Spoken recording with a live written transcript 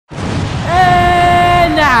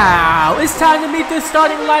It's time to meet the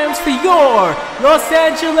starting lineups for your Los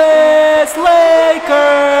Angeles Lakers.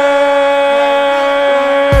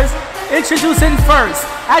 Introducing first,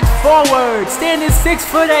 at forward, standing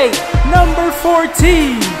 6'8", number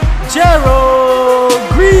 14, Gerald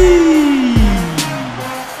Green.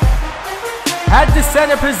 At the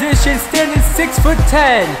center position, standing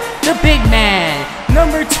 6'10", the big man,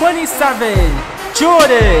 number 27,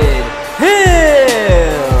 Jordan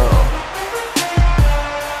Hill.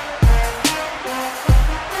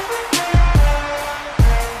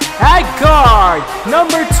 At guard,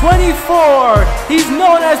 number 24, he's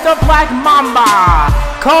known as the Black Mamba,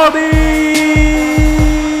 Kobe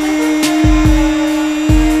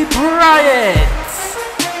Bryant.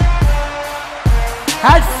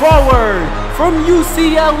 At forward, from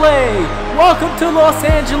UCLA, welcome to Los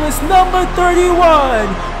Angeles, number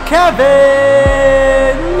 31,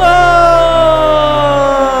 Kevin Love.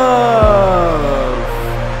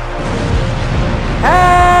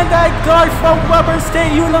 And at guard from Weber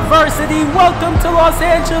State University, welcome to Los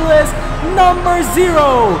Angeles, number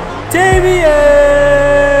 0, Damian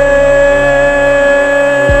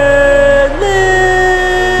Lillard.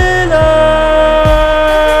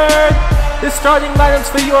 The starting lineups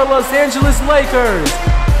for your Los Angeles Lakers.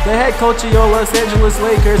 The head coach of your Los Angeles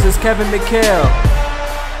Lakers is Kevin McHale.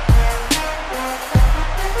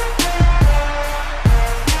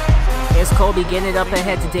 Here's Kobe getting it up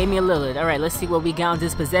ahead to Damian Lillard. All right, let's see what we got on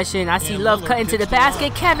this possession. I see Love cutting to the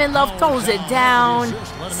basket. Kevin Love throws it down.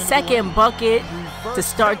 Second bucket to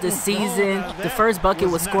start the season. The first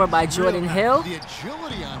bucket was scored by Jordan Hill.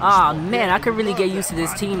 Ah, man, I could really get used to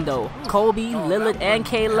this team, though. Kobe, Lillard, and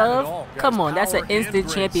K-Love. Come on, that's an instant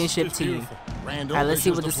championship team. All right, let's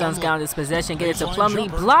see what the Suns got on this possession. Get it to Plumlee.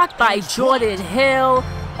 Blocked by Jordan Hill.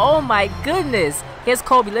 Oh, my goodness. Here's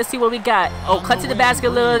Kobe. Let's see what we got. Oh, cut to the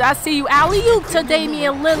basket, Lillard. I see you. Alley-oop to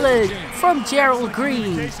Damian Lillard from Gerald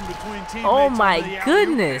Green. Oh, my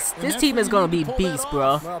goodness. This team is going to be beast,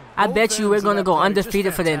 bro. I bet you we're going to go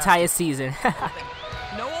undefeated for the entire season. All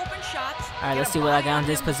right, let's see what I got on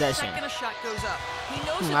this possession.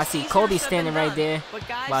 I see Kobe standing right there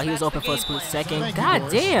while he was open for a split second. God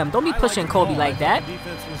damn, don't be pushing Kobe like that.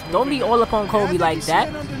 Don't be all up on Kobe like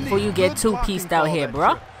that before you get two-pieced out here,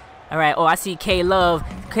 bro. All right, oh, I see K-Love.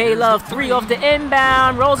 K-Love, 3 off the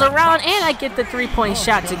inbound, rolls around, and I get the three-point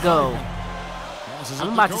shot to go.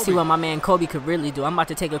 I'm about to see what my man Kobe could really do. I'm about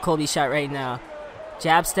to take a Kobe shot right now.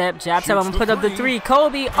 Jab step, I'm gonna put up the 3.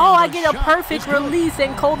 Kobe, oh, I get a perfect release,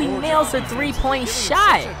 and Kobe nails a three-point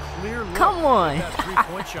shot. Come on.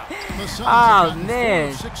 Oh,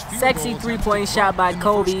 man. Sexy three-point shot by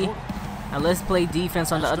Kobe. Now let's play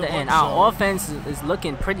defense on the other end. Our offense is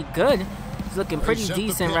looking pretty good. It's looking pretty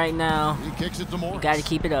decent right now. You gotta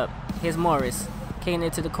keep it up. Here's Morris. Kicking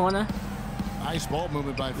it to the corner.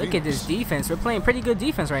 Look at this defense. We're playing pretty good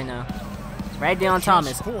defense right now. Right there on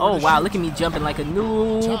Thomas. Oh, wow. Look at me jumping like a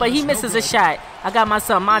noob. But he misses a shot. I got my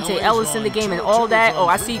son Monte Ellis in the game and all that. Oh,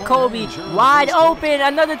 I see Kobe wide open.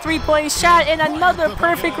 Another three-point shot and another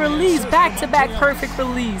perfect release. Back-to-back perfect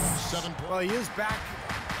release.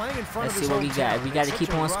 Let's see what we got. We got to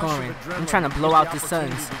keep on scoring. I'm trying to blow out the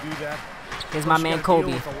Suns. Here's my man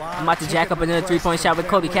Kobe. I'm about to jack up another three-point shot with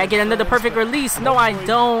Kobe. Can I get another perfect release? No, I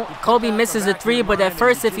don't. Kobe misses a 3, but at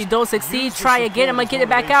first, if you don't succeed, try again. I'm going to get it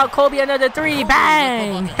back out. Kobe, another 3.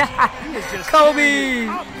 Bang! Kobe!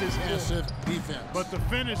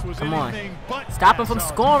 Come on. Stop him from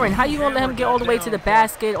scoring. How you going to let him get all the way to the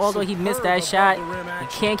basket, although he missed that shot? You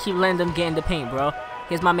can't keep letting them get in the paint, bro.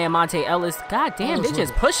 Here's my man Monte Ellis. God damn, they're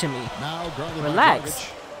just pushing me.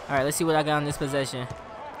 Relax. All right, let's see what I got on this possession.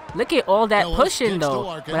 Look at all that pushing,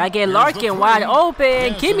 though. But I get Larkin wide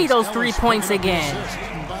open. Give me those 3 points again.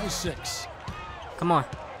 Come on.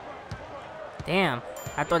 Damn.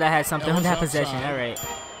 I thought I had something on that possession. All right.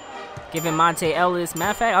 Giving Monte Ellis.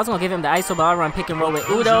 Matter of fact, I was going to give him the ISO, but I'll run pick and roll with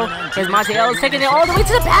Udo. Here's Monte Ellis taking it all the way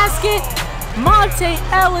to the basket. Monte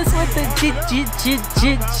Ellis with the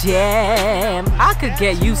jam. I could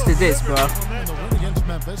get used to this, bro.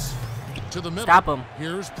 Stop him.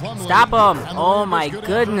 Stop him. Oh my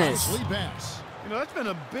goodness.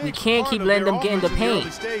 We can't keep letting them get in the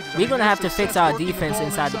paint. We're going to have to fix our defense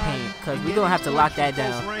inside the paint because we're going to have to lock that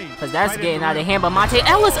down because that's getting out of hand. But Monte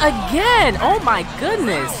Ellis again. Oh my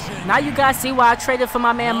goodness. Now you guys see why I traded for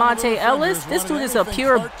my man Monte Ellis. This dude is a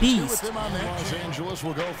pure beast.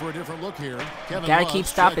 Gotta keep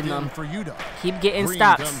stopping them. Keep getting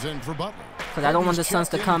stops. Because I don't want the Suns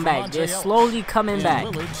to come back. They're slowly coming back.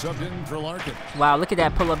 Wow, look at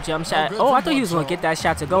that pull-up jump shot. Oh, I thought he was going to get that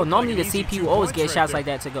shot to go. Normally the CPU always get shots like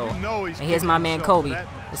that to go. And here's my man Kobe.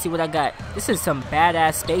 Let's see what I got. This is some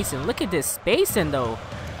badass spacing. Look at this spacing, though.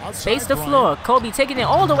 Space the floor. Kobe taking it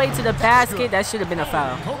all the way to the basket. That should have been a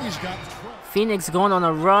foul. Phoenix going on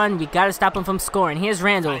a run. We got to stop him from scoring. Here's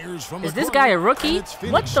Randall. Is this guy a rookie?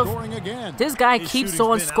 What the? This guy keeps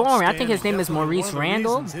on scoring. I think his name is Maurice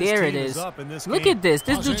Randall. There it is. Look at this.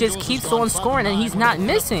 This dude just keeps on scoring and he's not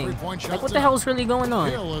missing. Like, what the hell is really going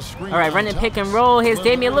on? All right, running pick and roll. Here's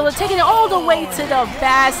Damian Lillard taking it all the way to the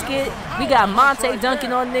basket. We got Monte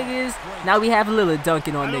dunking on niggas. Now we have Lillard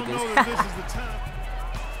dunking on niggas.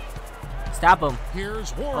 Stop him.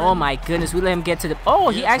 Oh my goodness, we let him get to the... Oh,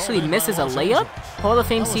 he actually misses a layup? Hall of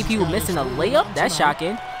Fame CPU missing a layup? That's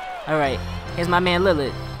shocking. Alright, here's my man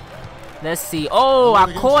Lillard. Let's see. Oh,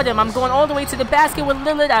 I caught him. I'm going all the way to the basket with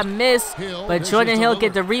Lillard. I missed. But Jordan Hill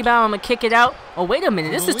get the rebound. I'm going to kick it out. Oh, wait a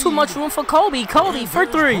minute. This is too much room for Kobe. Kobe for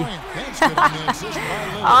three.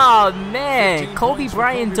 Oh, man. Kobe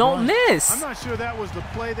Bryant don't miss.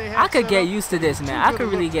 I could get used to this, man. I could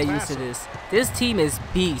really get used to this. This team is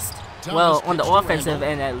beast. Well, on the offensive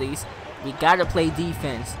end at least. We gotta play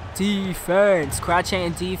defense. Defense. Crouch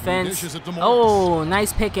and defense. Oh,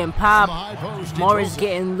 nice pick and pop. Morris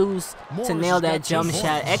getting loose to nail that jump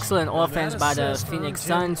shot. Excellent offense by the Phoenix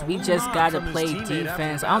Suns. We just gotta play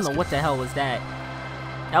defense. I don't know what the hell was that.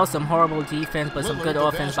 That was some horrible defense, but some good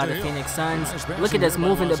offense by the Phoenix Suns. Look at us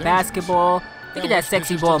moving the basketball. Look at that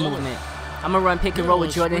sexy ball movement. I'm gonna run pick and roll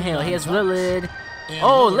with Jordan Hill. Here's Lillard.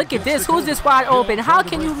 Oh, look at this. Who's this wide open? How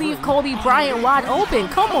can you leave Kobe Bryant wide open?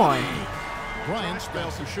 Come on.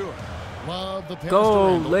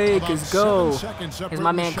 Go, Lakers, go. Here's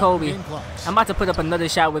my man Kobe. I'm about to put up another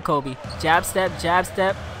shot with Kobe. Jab step, jab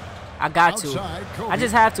step. I got to. I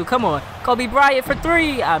just have to. Come on. Kobe Bryant for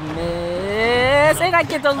three. I miss. And I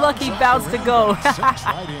get the lucky bounce to go.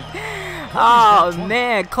 Oh,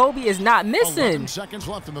 man. Kobe is not missing. 11 seconds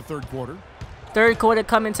left in the third quarter. Third quarter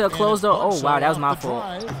coming to a close though. Oh wow, that was my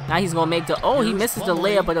fault. Now he's gonna make the... Oh, he misses the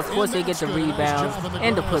layup, but of course they get the rebound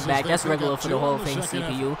and the putback. That's regular for the Hall of Fame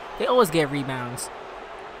CPU. They always get rebounds.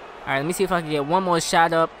 Alright, let me see if I can get one more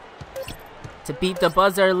shot up to beat the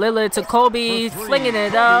buzzer. Lillard to Kobe, flinging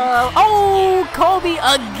it up. Oh, Kobe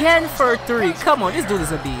again for three. Come on, this dude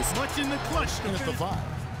is a beast.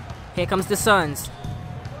 Here comes the Suns.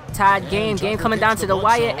 Tied game. Game coming down to the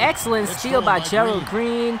wire. Excellent steal by Gerald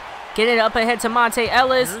Green. Getting it up ahead to Monte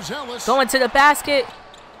Ellis. Going to the basket.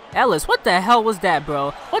 Ellis, what the hell was that,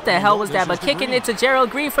 bro? What the hell was that? But kicking it to Gerald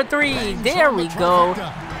Green for three. There we go.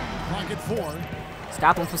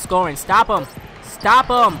 Stop him from scoring. Stop him. Stop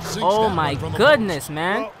him. Oh, my goodness,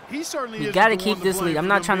 man. We got to keep this lead. I'm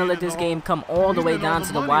not trying to let this game come all the way down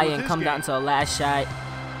to the wire and come down to a last shot.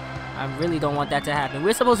 I really don't want that to happen.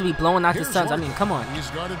 We're supposed to be blowing out the Suns. I mean, come on.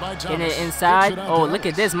 Getting it inside. Oh, look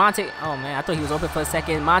at this. Monte. Oh, man. I thought he was open for a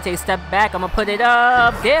second. Monte stepped back. I'm going to put it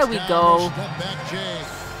up. There we go.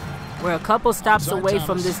 We're a couple stops away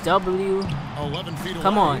from this W.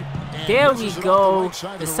 Come on. There we go.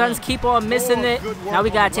 The Suns keep on missing it. Now we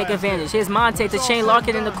got to take advantage. Here's Monte to Shane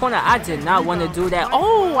Larkin in the corner. I did not want to do that.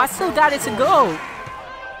 Oh, I still got it to go.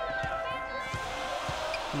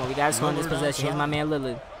 Come on. We got to score on this possession. Here's my man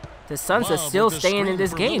Lillard. The Suns are still staying in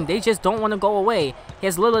this game. They just don't want to go away.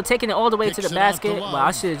 Here's Lillard taking it all the way to the basket. Well,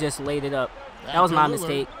 I should have just laid it up. That was my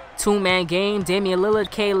mistake. Two-man game. Damian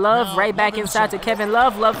Lillard, K. Love, right back inside to Kevin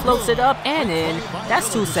Love. Love floats it up and in.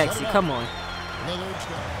 That's too sexy. Come on.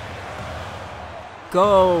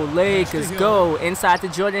 Go, Lakers, go. Inside to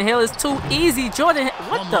Jordan Hill. It's too easy. Jordan Hill.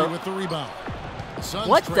 What the?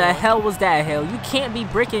 What the hell was that, Hill? You can't be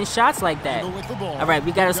bricking shots like that. All right,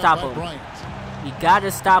 we got to stop him. We gotta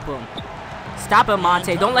stop him. Stop him,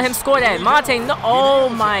 Monte. Don't let him score that. Monte, no. Oh,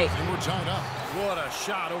 my.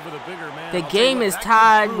 The game is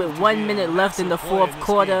tied with 1 minute left in the fourth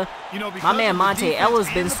quarter. My man Monte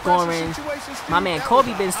Ellis been scoring. My man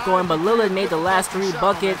Kobe been scoring, but Lillard made the last 3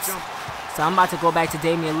 buckets. So I'm about to go back to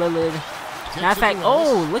Damian Lillard. Matter of fact,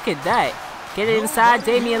 oh, look at that. Get it inside,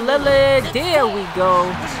 Damian Lillard. There we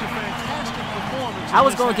go. I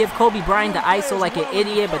was going to give Kobe Bryant the ISO like an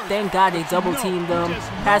idiot, but thank God they double-teamed him.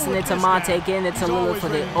 Passing it to Monte, getting it to Lillard for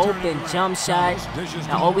the open jump shot.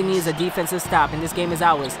 Now all we need is a defensive stop, and this game is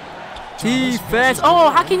ours. Defense. Oh,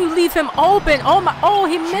 how can you leave him open? Oh, my. Oh,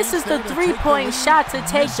 he misses the three-point shot to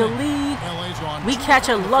take the lead. We catch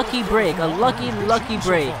a lucky break, a lucky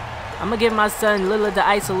break. I'm going to give my son Lillard the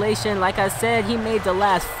isolation. Like I said, he made the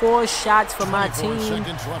last 4 shots for my team.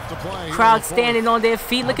 Crowd standing on their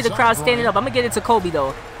feet. Look at the crowd standing up. I'm going to get it to Kobe, though.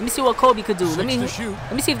 Let me see what Kobe could do. Let me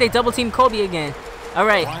see if they double-team Kobe again. All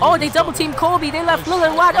right. Oh, they double-team Kobe. They left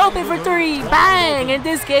Lillard wide open for 3. Bang! And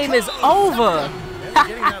this game is over.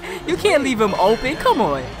 You can't leave him open. Come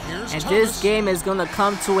on. And this game is gonna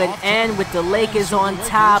come to an end with the Lakers on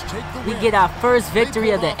top. We get our first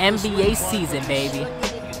victory of the NBA season, baby.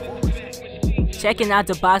 Checking out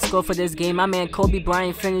the box score for this game, my man Kobe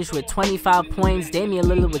Bryant finished with 25 points, Damian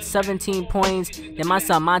Lillard with 17 points, then my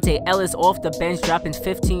son Monte Ellis off the bench dropping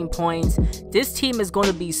 15 points. This team is going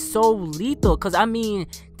to be so lethal because, I mean,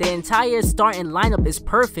 the entire starting lineup is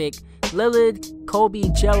perfect. Lillard, Kobe,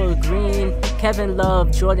 Gerald Green, Kevin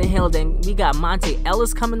Love, Jordan Hill, then we got Monte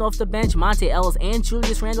Ellis coming off the bench, Monte Ellis and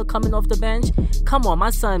Julius Randle coming off the bench. Come on, my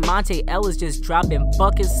son Monte Ellis just dropping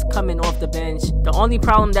buckets coming off the bench. The only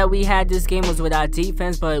problem that we had this game was with our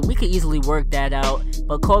defense, but we could easily work that out.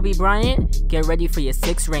 But Kobe Bryant, get ready for your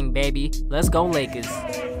 6th ring, baby. Let's go Lakers.